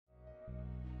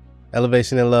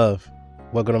Elevation in Love.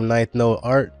 Welcome to Ninth Note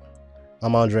Art.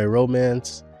 I'm Andre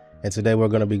Romance, and today we're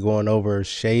going to be going over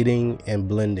shading and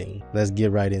blending. Let's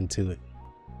get right into it.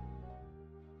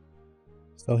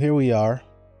 So here we are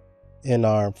in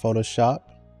our Photoshop.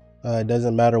 It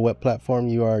doesn't matter what platform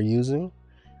you are using.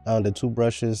 The two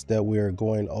brushes that we are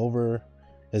going over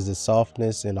is the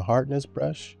softness and the hardness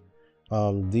brush.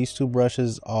 These two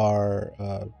brushes are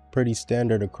pretty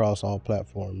standard across all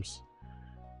platforms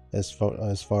as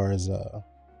far as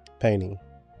painting.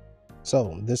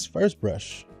 So this first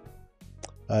brush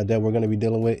that we're going to be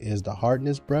dealing with is the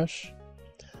hardness brush.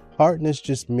 Hardness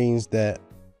just means that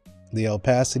the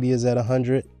opacity is at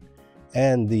 100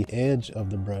 and the edge of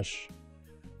the brush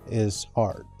is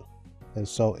hard. And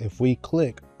so if we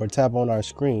click or tap on our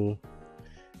screen,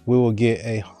 we will get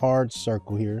a hard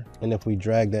circle here, and if we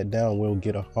drag that down, we'll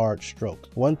get a hard stroke.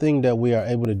 One thing that we are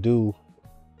able to do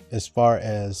as far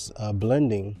as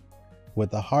blending with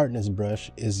the hardness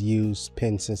brush is use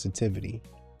pen sensitivity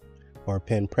or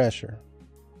pen pressure.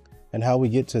 And how we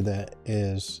get to that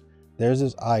is there's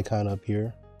this icon up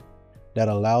here that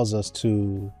allows us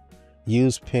to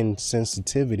use pen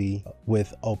sensitivity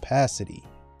with opacity.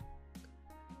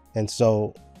 And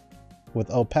so with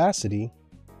opacity,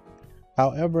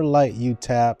 however light you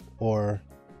tap or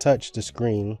touch the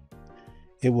screen,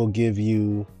 it will give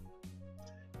you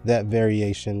that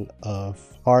variation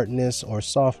of hardness or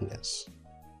softness.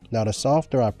 Now, the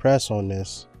softer I press on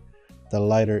this, the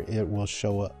lighter it will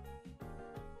show up.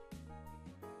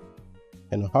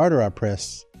 And the harder I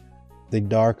press, the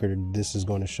darker this is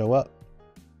going to show up.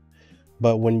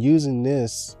 But when using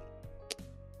this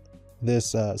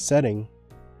setting,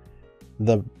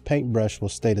 the paintbrush will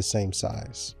stay the same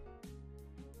size.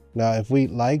 Now, if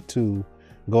we'd like to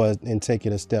go and take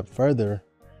it a step further,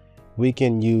 we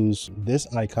can use this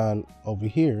icon over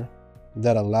here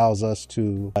that allows us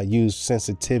to use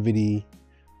sensitivity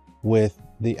with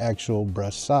the actual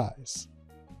brush size.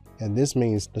 And this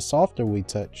means the softer we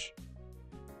touch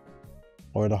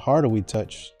or the harder we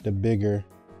touch, the bigger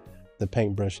the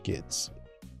paintbrush gets.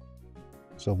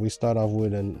 So if we start off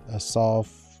with a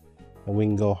soft, and we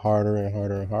can go harder and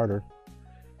harder and harder,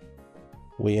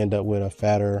 we end up with a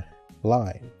fatter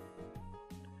line.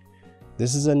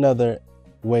 This is another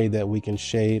way that we can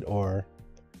shade or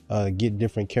get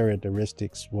different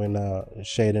characteristics when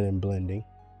shading and blending.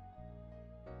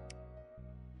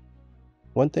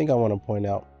 One thing I want to point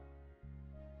out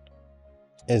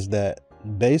is that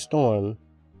based on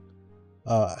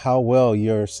how well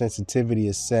your sensitivity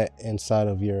is set inside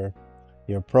of your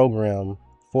program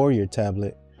for your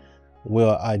tablet,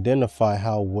 will identify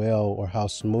how well or how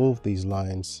smooth these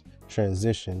lines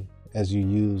transition as you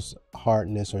use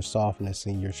hardness or softness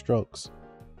in your strokes.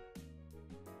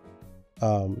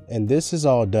 And this is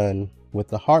all done with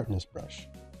the hardness brush.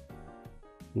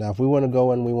 Now, if we want to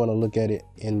go and we want to look at it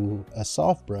in a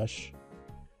soft brush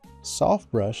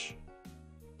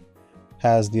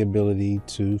has the ability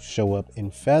to show up in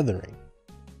feathering.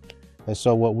 And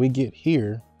so what we get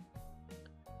here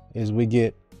is we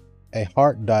get a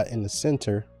heart dot in the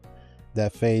center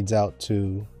that fades out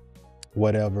to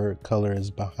whatever color is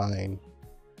behind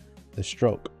the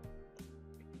stroke.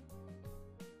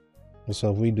 And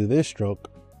so if we do this stroke,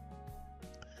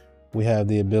 we have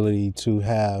the ability to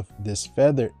have this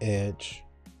feather edge,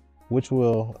 which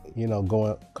will,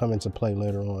 come into play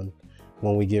later on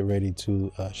when we get ready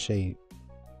to shade.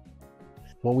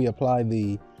 When we apply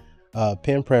the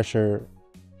pen pressure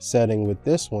setting with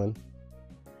this one,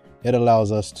 it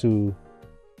allows us to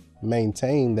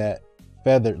maintain that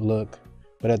feathered look,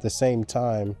 but at the same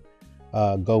time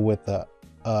go with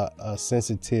a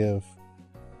sensitive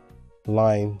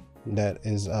line that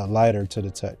is lighter to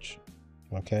the touch.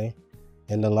 Okay,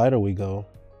 and the lighter we go,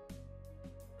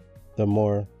 the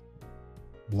more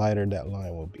lighter that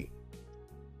line will be.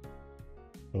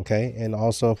 Okay, and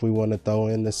also if we want to throw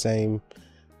in the same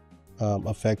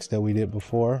effects that we did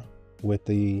before with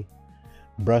the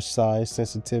brush size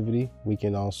sensitivity, we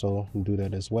can also do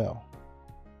that as well.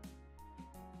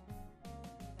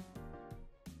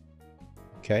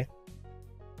 Okay,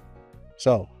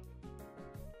 so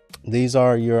these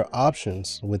are your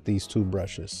options with these two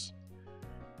brushes,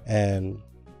 and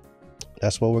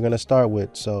that's what we're going to start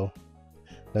with. So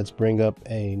let's bring up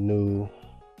a new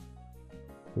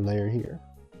layer here.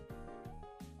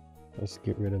 Let's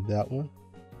get rid of that one.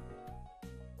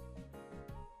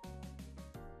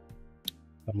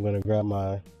 I'm going to grab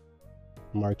my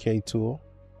marquee tool.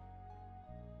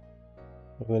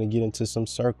 I'm going to get into some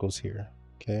circles here.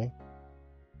 Okay,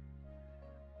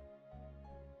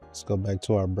 let's go back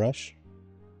to our brush.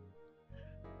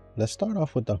 Let's start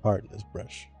off with the hardness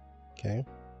brush. Okay,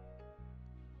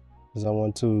 because I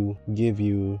want to give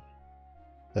you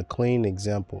a clean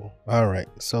example. All right,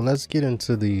 so let's get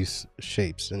into these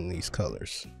shapes and these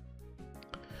colors.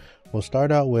 We'll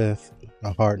start out with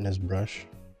a hardness brush,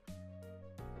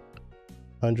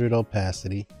 100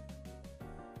 opacity,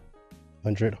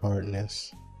 100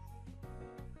 hardness.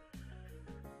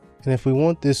 And if we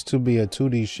want this to be a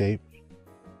 2D shape,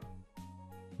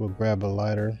 we'll grab a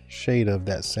lighter shade of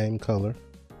that same color.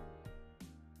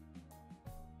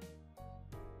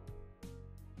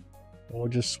 And we'll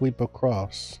just sweep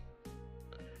across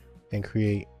and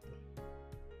create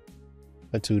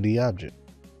a 2D object.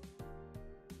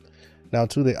 Now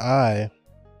to the eye,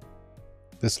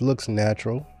 this looks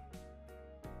natural.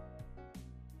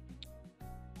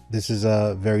 This is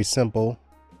a very simple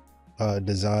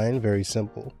design, very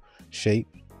simple shape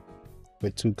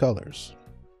with two colors.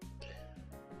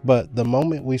 But the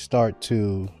moment we start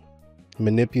to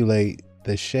manipulate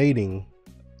the shading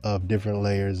of different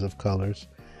layers of colors,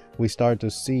 we start to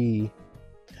see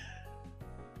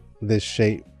this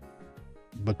shape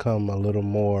become a little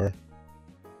more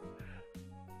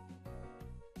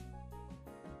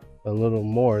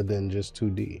than just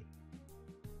 2D.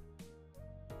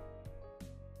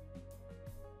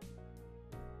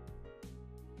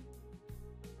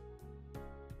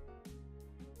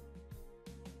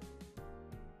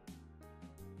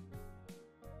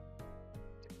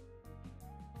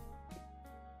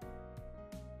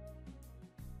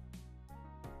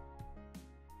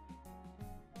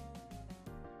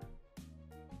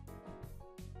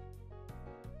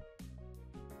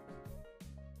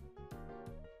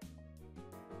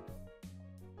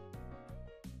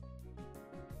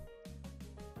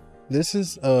 This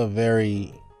is a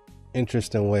very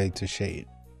interesting way to shade.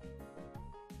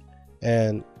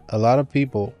 And a lot of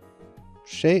people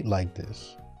shade like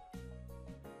this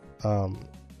when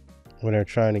they're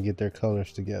trying to get their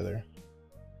colors together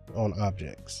on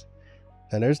objects.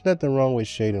 And there's nothing wrong with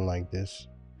shading like this.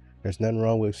 There's nothing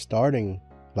wrong with starting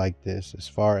like this as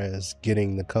far as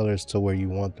getting the colors to where you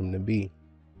want them to be.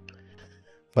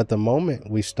 But the moment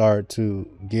we start to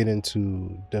get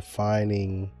into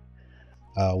defining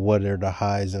what are the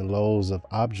highs and lows of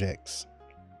objects,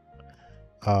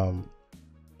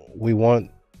 we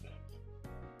want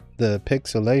the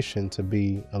pixelation to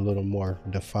be a little more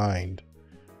defined,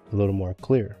 a little more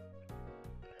clear.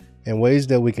 And ways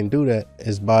that we can do that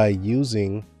is by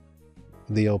using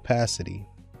the opacity.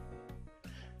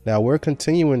 Now we're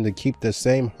continuing to keep the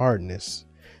same hardness.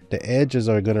 The edges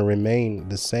are going to remain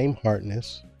the same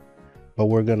hardness, but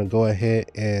we're going to go ahead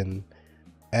and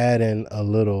add in a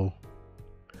little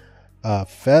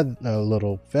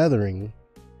feathering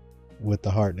with the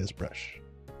hardness brush.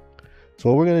 So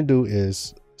what we're going to do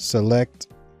is select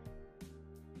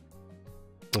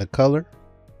a color,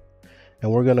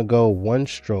 and we're going to go one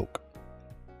stroke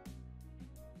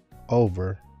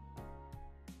over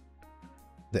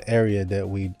the area that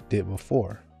we did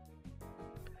before,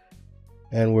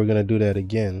 and we're going to do that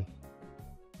again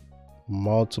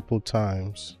multiple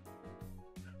times,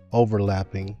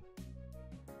 overlapping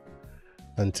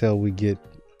until we get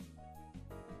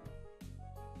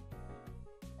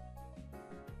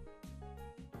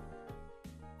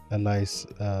a nice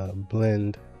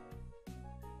blend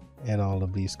in all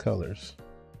of these colors.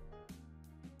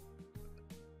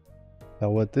 Now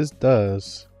what this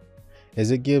does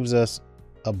is it gives us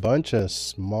a bunch of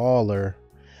smaller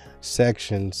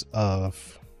sections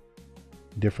of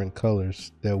different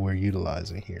colors that we're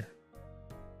utilizing here.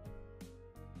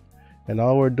 And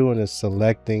all we're doing is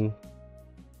selecting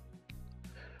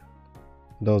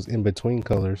those in between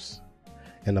colors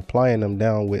and applying them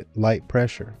down with light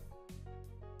pressure.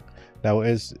 Now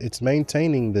it's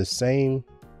maintaining the same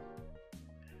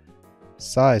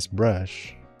size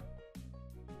brush,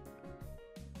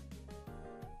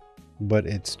 but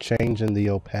it's changing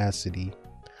the opacity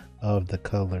of the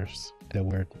colors that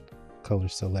we're color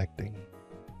selecting,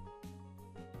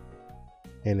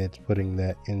 and it's putting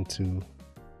that into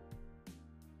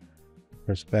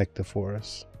perspective for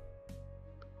us.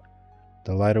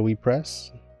 The lighter we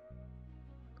press,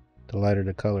 the lighter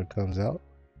the color comes out,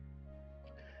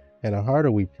 and the harder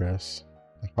we press,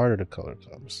 the harder the color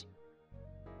comes,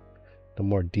 the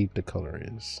more deep the color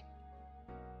is.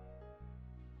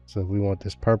 So if we want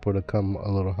this purple to come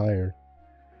a little higher,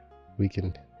 we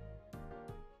can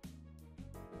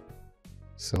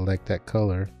select that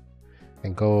color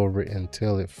and go over it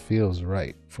until it feels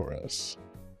right for us.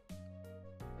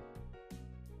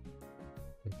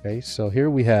 Okay, so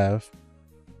here we have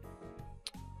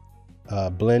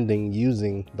blending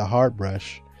using the hard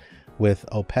brush with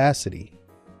opacity.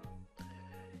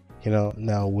 You know,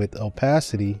 now with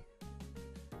opacity,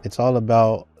 it's all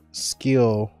about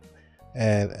skill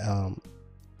and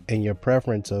in your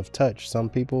preference of touch. Some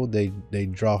people they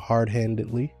draw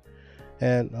hard-handedly,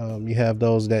 and you have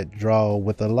those that draw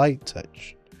with a light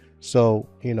touch. So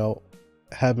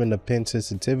having the pen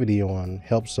sensitivity on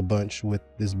helps a bunch with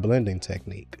this blending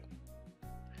technique.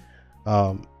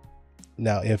 Now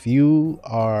if you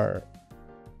are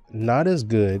not as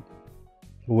good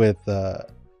with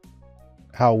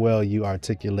how well you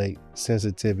articulate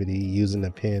sensitivity using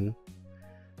a pen,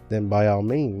 then by all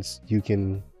means you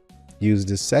can use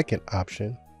the second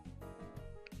option,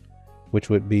 which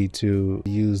would be to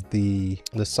use the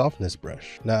softness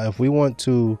brush. Now if we want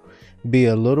to be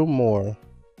a little more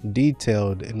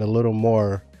detailed and a little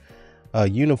more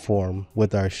uniform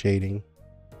with our shading,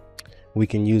 we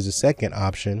can use the second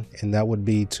option, and that would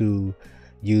be to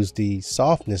use the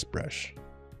softness brush.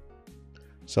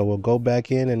 So we'll go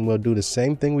back in and we'll do the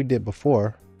same thing we did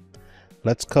before.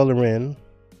 Let's color in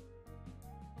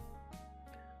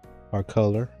our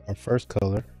first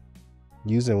color,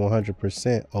 using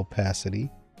 100% opacity.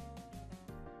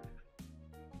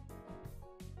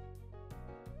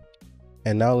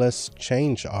 And now let's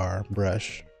change our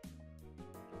brush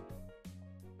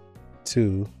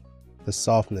to the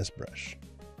softness brush.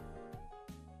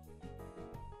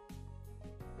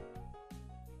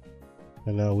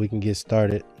 And now we can get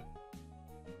started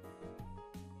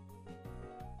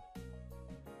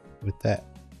with that.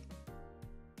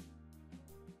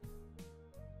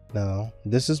 Now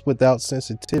this is without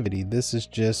sensitivity. This is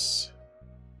just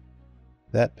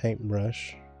that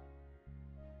paintbrush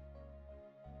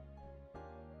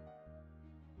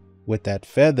with that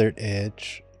feathered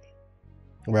edge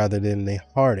rather than the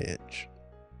hard edge.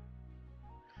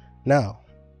 Now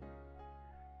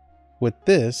with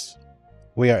this,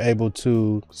 we are able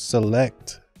to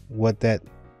select what that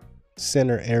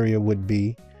center area would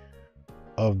be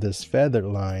of this feathered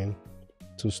line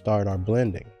to start our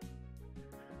blending.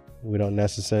 We don't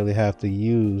necessarily have to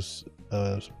use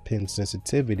pen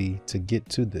sensitivity to get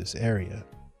to this area.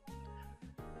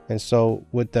 And so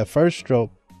with that first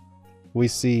stroke, we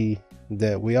see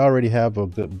that we already have a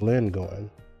good blend going,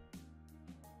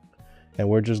 and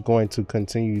we're just going to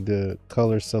continue to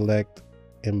color select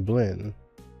and blend.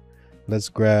 Let's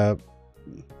grab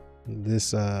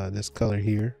this this color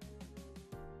here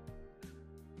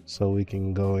so we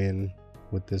can go in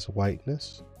with this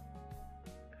whiteness,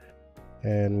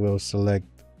 and we'll select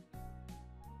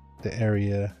the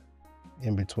area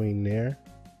in between there,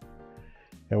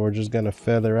 and we're just going to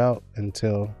feather out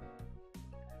until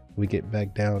we get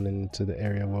back down into the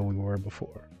area where we were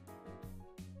before.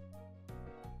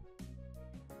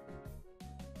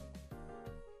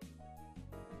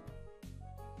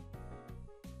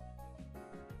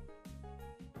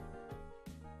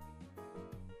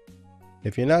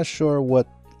 If you're not sure what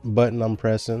button I'm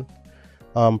pressing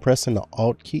the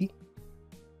Alt key.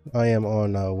 I am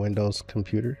on a Windows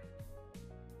computer.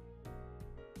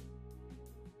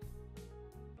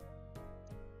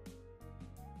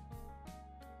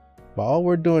 But all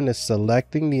we're doing is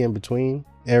selecting the in-between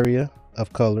area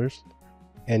of colors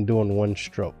and doing one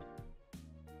stroke.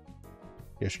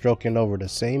 You're stroking over the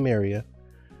same area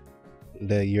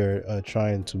that you're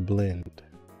trying to blend.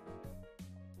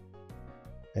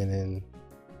 And then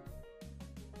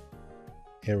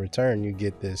in return, you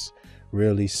get this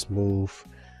really smooth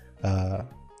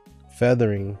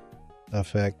feathering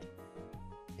effect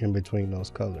in between those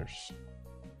colors.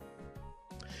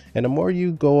 And the more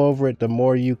you go over it, the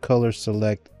more you color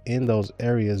select in those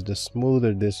areas, the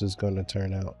smoother this is going to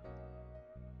turn out.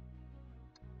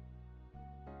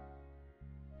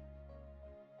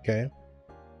 Okay.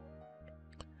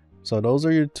 So those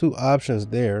are your two options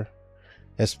there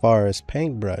as far as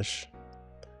paintbrush.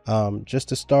 Just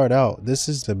to start out, this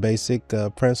is the basic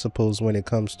principles when it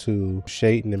comes to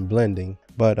shading and blending.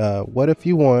 But what if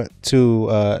you want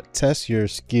to test your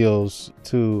skills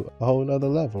to a whole nother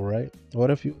level, right?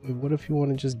 What if you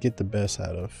want to just get the best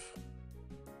out of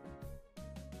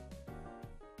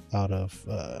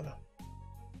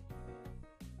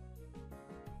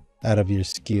your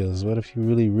skills? What if you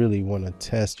really want to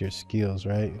test your skills,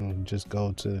 right, and just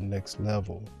go to the next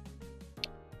level?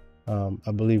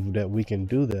 I believe that we can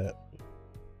do that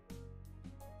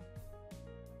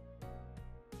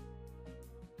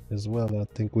as well. I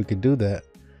think we could do that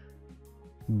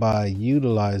by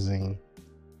utilizing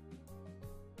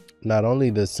not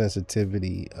only the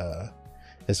sensitivity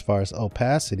as far as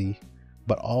opacity,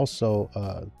 but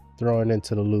also throwing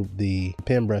into the loop the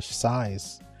pen brush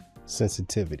size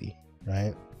sensitivity,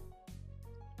 right?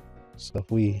 So if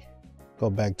we go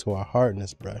back to our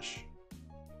hardness brush,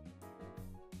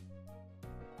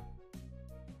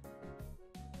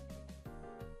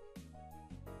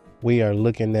 we are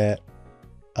looking at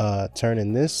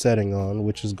turning this setting on,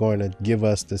 which is going to give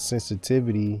us the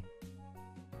sensitivity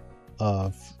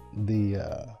of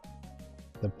the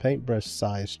paintbrush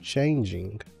size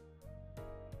changing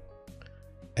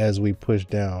as we push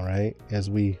down, right? As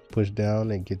we push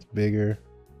down, it gets bigger.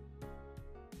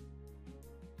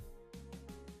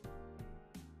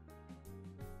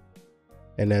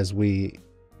 And as we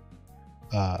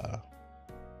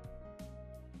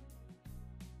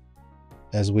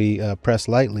press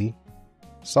lightly,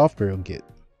 softer it'll get.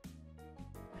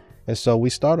 And so we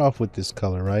start off with this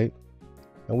color, right?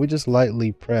 And we just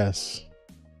lightly press.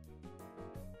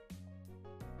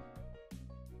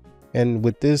 And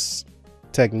with this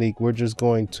technique, we're just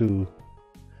going to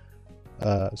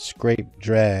scrape,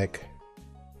 drag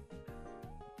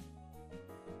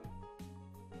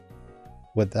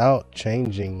without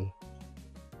changing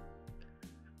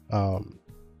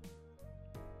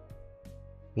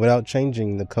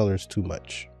the colors too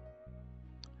much.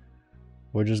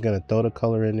 We're just going to throw the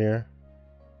color in there.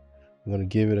 I'm going to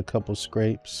give it a couple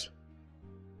scrapes.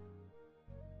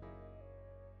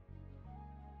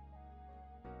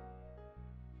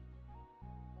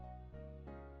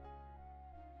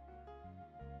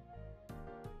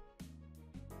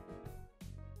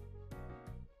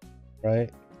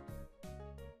 Right?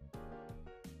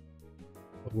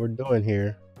 What we're doing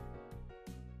here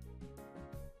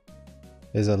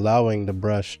is allowing the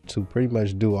brush to pretty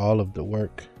much do all of the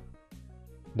work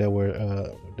that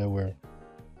we're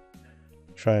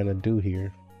trying to do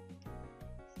here.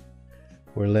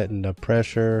 We're letting the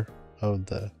pressure of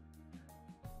the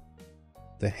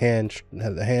hand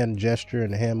gesture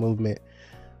and the hand movement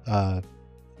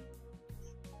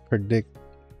predict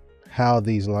how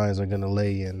these lines are going to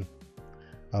lay in,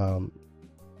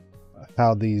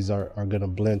 how these are going to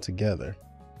blend together.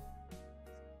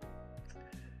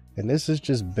 And this is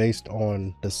just based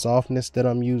on the softness that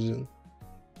I'm using,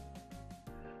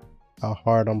 how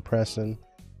hard I'm pressing.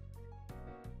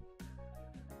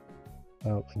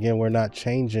 Again, we're not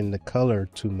changing the color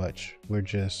too much. We're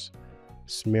just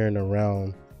smearing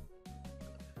around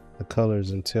the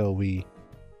colors until we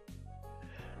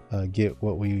get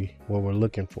what we're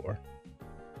looking for.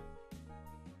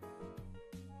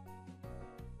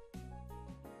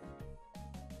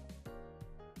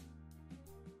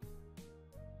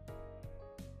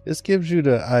 This gives you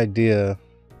the idea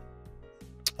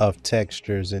of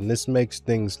textures, and this makes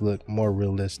things look more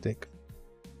realistic,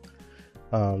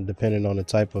 depending on the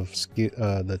type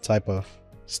of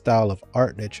style of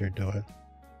art that you're doing.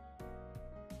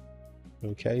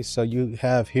 Okay, so you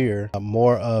have here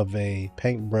more of a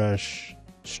paintbrush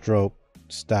stroke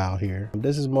style here.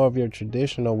 This is more of your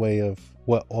traditional way of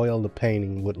what oil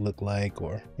painting would look like,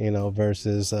 or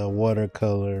versus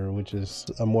watercolor, which is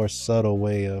a more subtle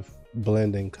way of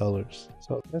blending colors.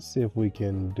 So let's see if we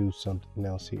can do something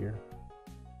else here.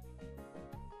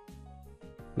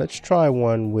 Let's try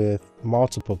one with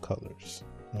multiple colors.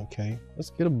 Okay, let's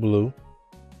get a blue.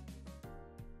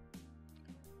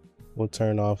 We'll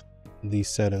turn off these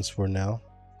settings for now,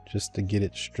 just to get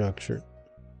it structured.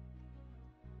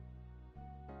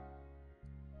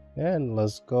 And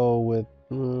let's go with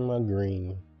a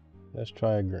green. Let's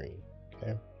try a green.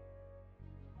 Okay.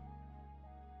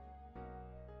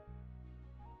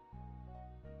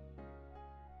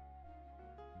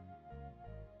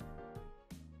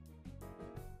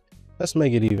 Let's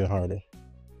make it even harder.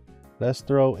 Let's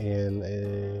throw in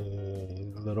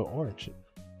a little orange.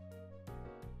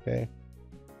 Okay.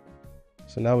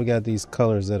 So now we got these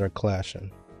colors that are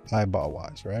clashing eyeball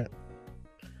wise, right?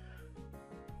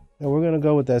 And we're gonna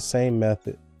go with that same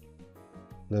method.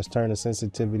 Let's turn the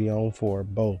sensitivity on for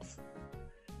both.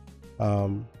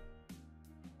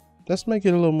 Let's make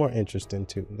it a little more interesting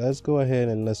too. Let's go ahead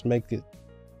and let's make it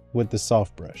with the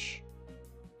soft brush.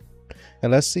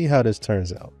 And let's see how this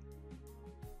turns out.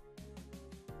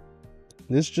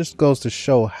 This just goes to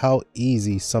show how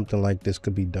easy something like this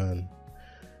could be done.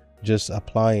 Just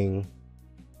applying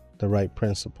the right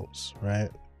principles, right?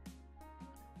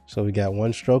 So we got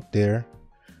one stroke there.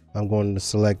 I'm going to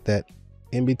select that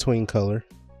in between color,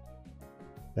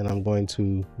 and I'm going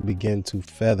to begin to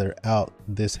feather out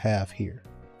this half here.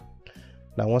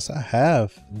 Now once I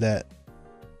have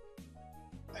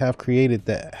created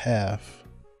that half,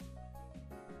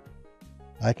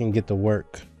 I can get to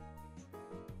work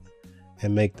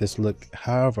and make this look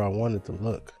however I want it to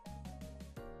look.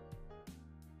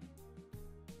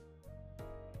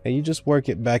 And you just work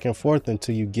it back and forth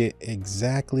until you get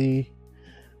exactly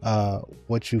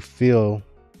what you feel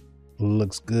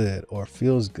looks good or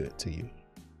feels good to you.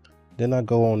 Then I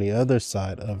go on the other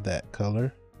side of that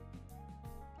color,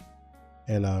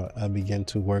 and I begin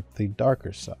to work the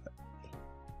darker side.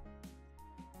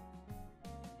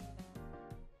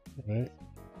 right?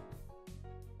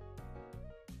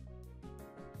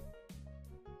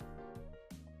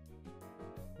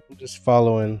 I'm just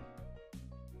following,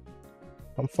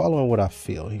 I'm following what I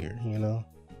feel here, you know?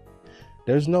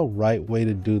 There's no right way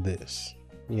to do this.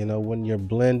 You know, when you're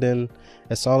blending,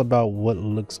 it's all about what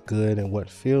looks good and what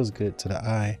feels good to the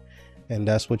eye. And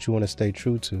that's what you want to stay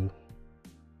true to. And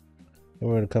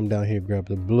we're going to come down here, grab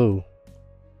the blue.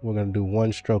 We're going to do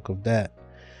one stroke of that.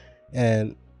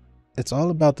 And it's all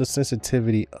about the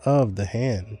sensitivity of the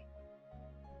hand.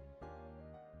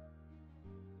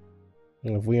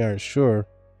 And if we aren't sure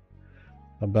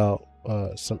about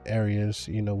some areas,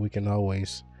 you know, we can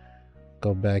always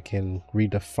go back and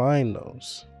redefine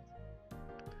those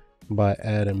by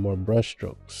adding more brush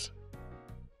strokes.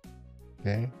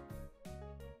 Okay.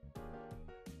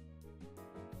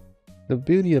 The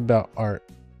beauty about art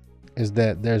is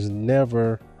that there's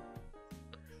never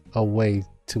a way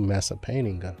to mess a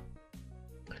painting up.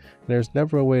 There's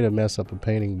never a way to mess up a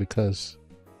painting because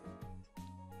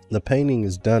the painting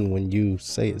is done when you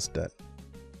say it's done.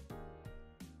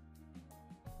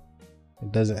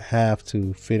 It doesn't have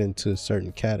to fit into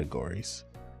certain categories.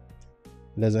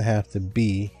 It doesn't have to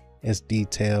be as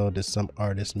detailed as some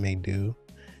artists may do.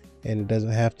 And it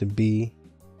doesn't have to be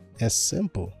as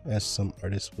simple as some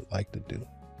artists would like to do.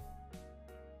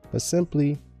 But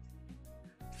simply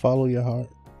follow your heart.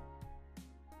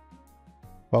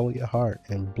 Follow your heart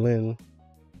and blend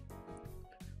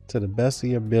to the best of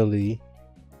your ability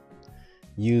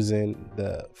using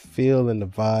the feel and the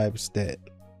vibes that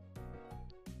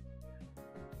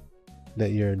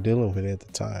you're dealing with at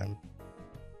the time.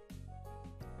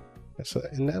 So,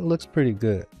 and that looks pretty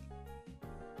good.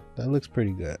 That looks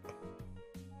pretty good.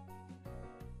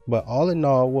 But all in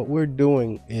all, what we're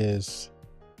doing is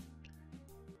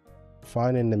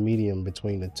finding the medium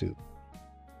between the two.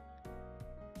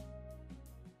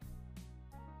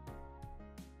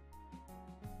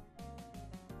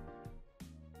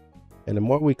 And the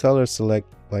more we color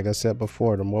select, like I said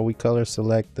before, the more we color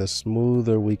select, the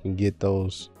smoother we can get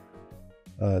those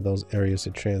areas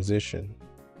of transition.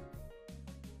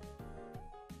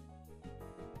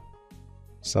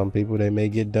 Some people, they may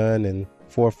get done in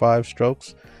 4 or 5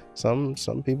 strokes. Some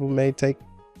people may take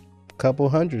a couple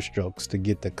hundred strokes to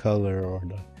get the color or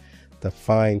the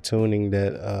fine tuning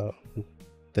that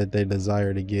they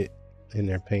desire to get in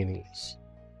their paintings.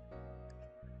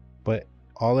 But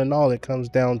all in all, it comes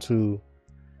down to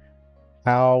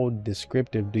how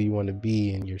descriptive do you want to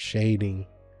be in your shading.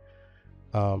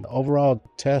 Overall,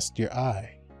 test your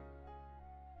eye.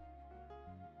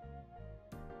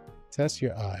 Test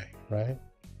your eye, right?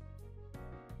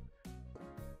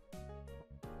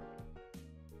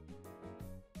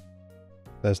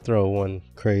 Let's throw one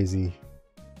crazy,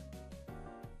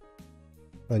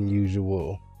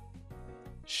 unusual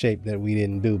shape that we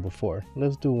didn't do before.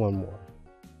 Let's do one more.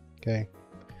 Okay.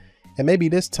 And maybe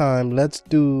this time, let's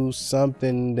do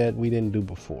something that we didn't do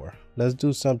before. Let's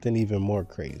do something even more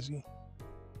crazy.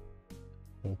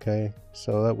 Okay.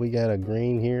 So we got a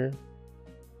green here.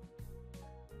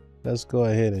 Let's go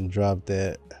ahead and drop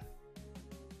that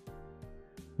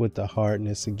with the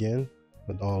hardness again,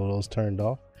 with all of those turned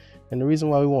off. And the reason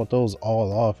why we want those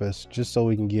all off is just so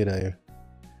we can get a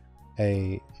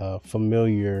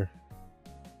familiar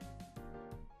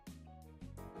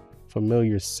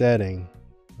setting,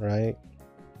 right?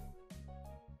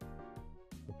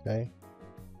 Okay.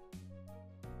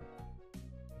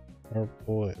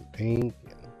 Purple and pink.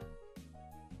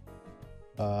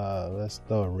 Let's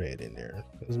throw a red in there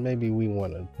because maybe we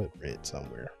want to put red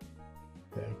somewhere.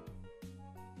 Okay.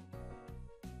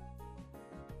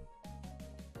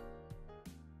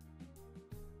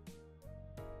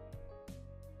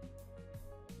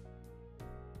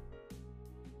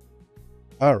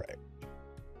 All right.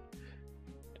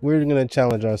 We're going to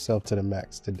challenge ourselves to the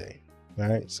max today. All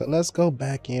right. So let's go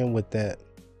back in with that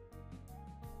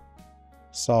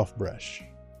soft brush.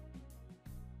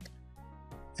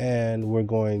 And we're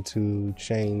going to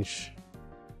change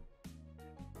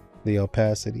the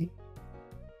opacity.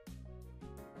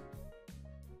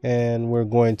 And we're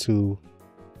going to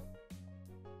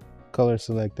color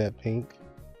select that pink.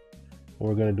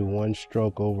 We're going to do one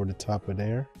stroke over the top of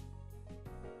there.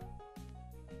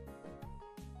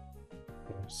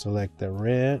 Select the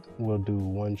red. We'll do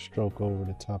one stroke over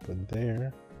the top of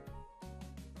there.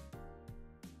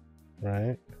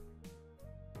 Right.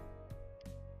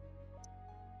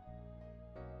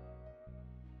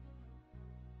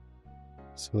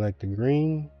 Select the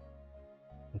green.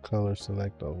 Color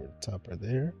select over the top of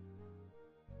there.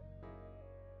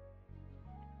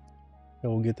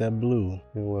 And we'll get that blue.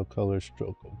 And we'll color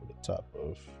stroke over the top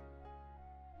of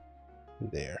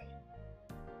there.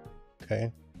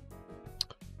 Okay.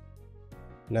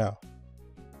 Now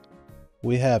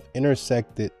we have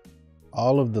intersected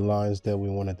all of the lines that we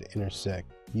wanted to intersect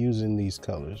using these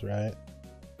colors, right?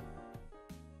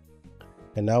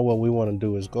 And now what we want to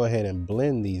do is go ahead and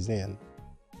blend these in.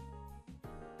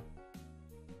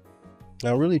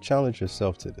 Now really challenge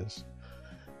yourself to this.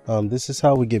 This is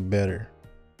how we get better.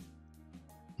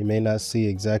 You may not see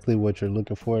exactly what you're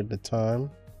looking for at the time,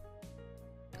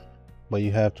 but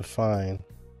you have to find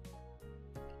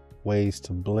ways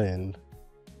to blend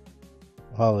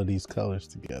all of these colors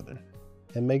together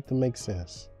and make them make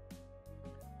sense.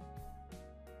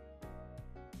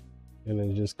 And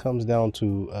it just comes down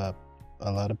to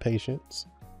a lot of patience,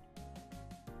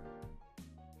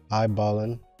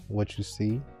 eyeballing what you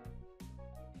see,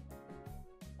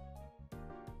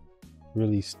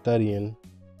 really studying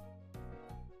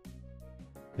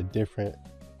the different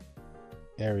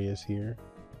areas here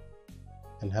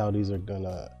and how these are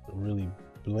gonna really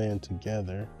blend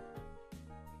together.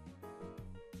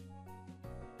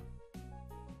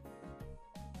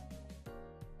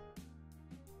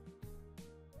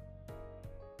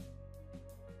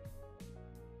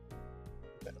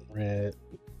 That red,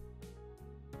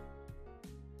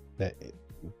 that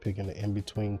picking the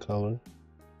in-between color.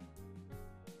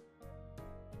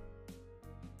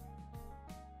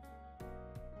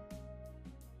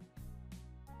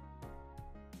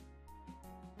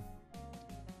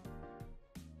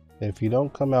 If you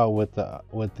don't come out with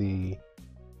the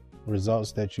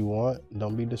results that you want,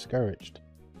 don't be discouraged.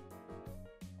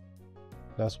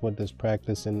 That's what this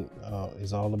practicing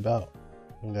is all about,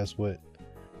 and that's what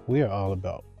we are all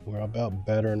about. We're about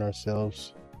bettering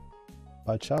ourselves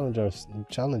by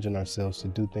challenging ourselves to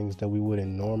do things that we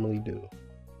wouldn't normally do.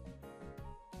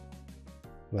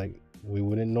 Like, we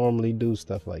wouldn't normally do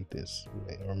stuff like this,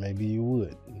 or maybe you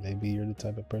would. Maybe you're the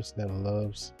type of person that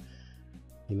loves,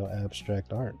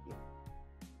 abstract art,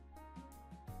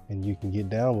 and you can get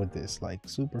down with this like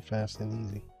super fast and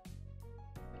easy.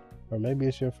 Or maybe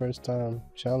it's your first time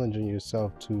challenging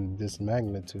yourself to this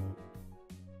magnitude.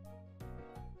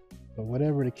 But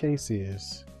whatever the case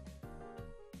is,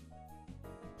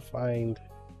 find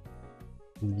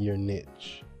your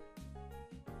niche,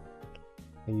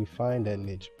 and you find that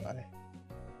niche by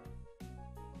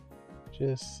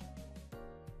just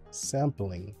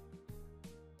sampling.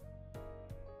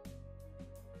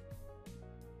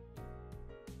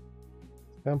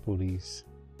 Sample these.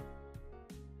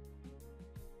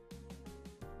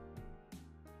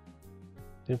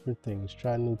 Different things.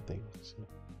 Try new things.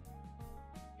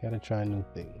 Gotta try new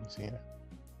things, yeah.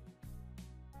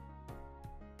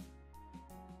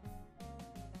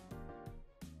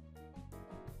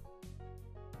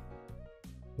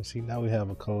 You see, now we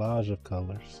have a collage of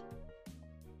colors.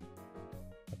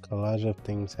 A collage of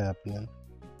things happening.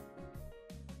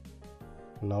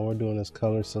 And all we're doing is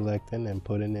color selecting and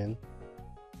putting in.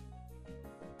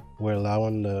 We're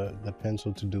allowing the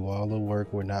pencil to do all the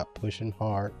work. We're not pushing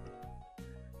hard.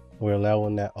 We're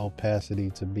allowing that opacity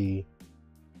to be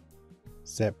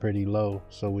set pretty low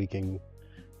so we can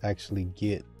actually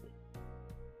get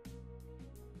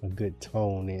a good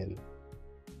tone in.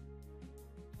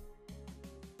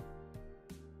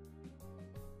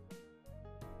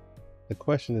 The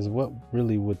question is, what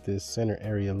really would this center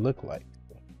area look like?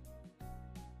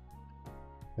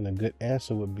 And a good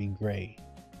answer would be gray.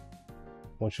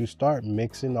 Once you start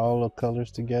mixing all the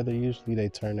colors together, usually they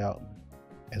turn out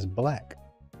as black.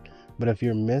 But if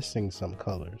you're missing some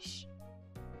colors,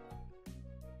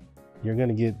 you're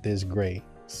gonna get this gray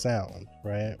sound,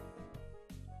 right?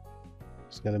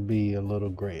 It's gonna be a little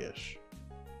grayish.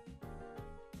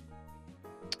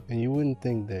 And you wouldn't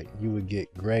think that you would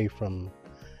get gray from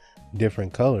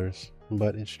different colors,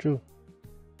 but it's true.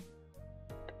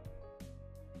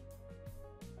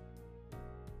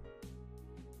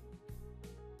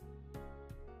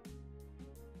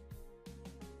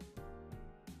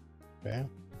 Okay.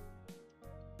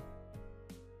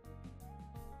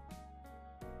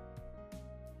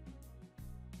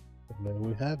 And there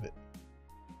we have it.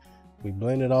 We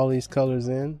blended all these colors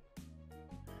in.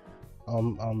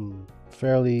 I'm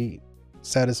fairly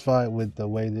satisfied with the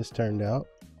way this turned out.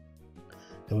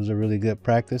 It was a really good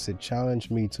practice. It challenged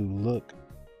me to look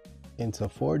into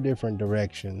 4 different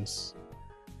directions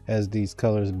as these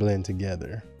colors blend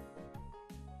together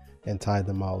and tie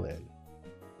them all in.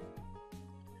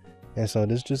 And so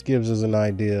this just gives us an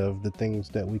idea of the things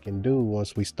that we can do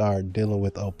once we start dealing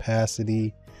with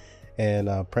opacity and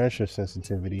pressure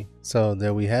sensitivity. So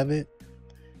there we have it.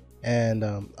 And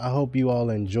I hope you all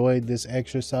enjoyed this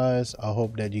exercise. I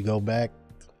hope that you go back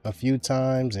a few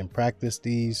times and practice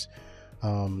these.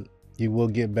 You will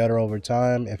get better over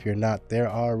time if you're not there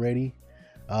already.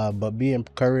 But be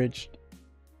encouraged,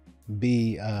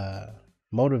 be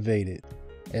motivated.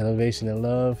 Elevation and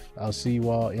love. I'll see you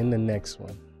all in the next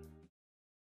one.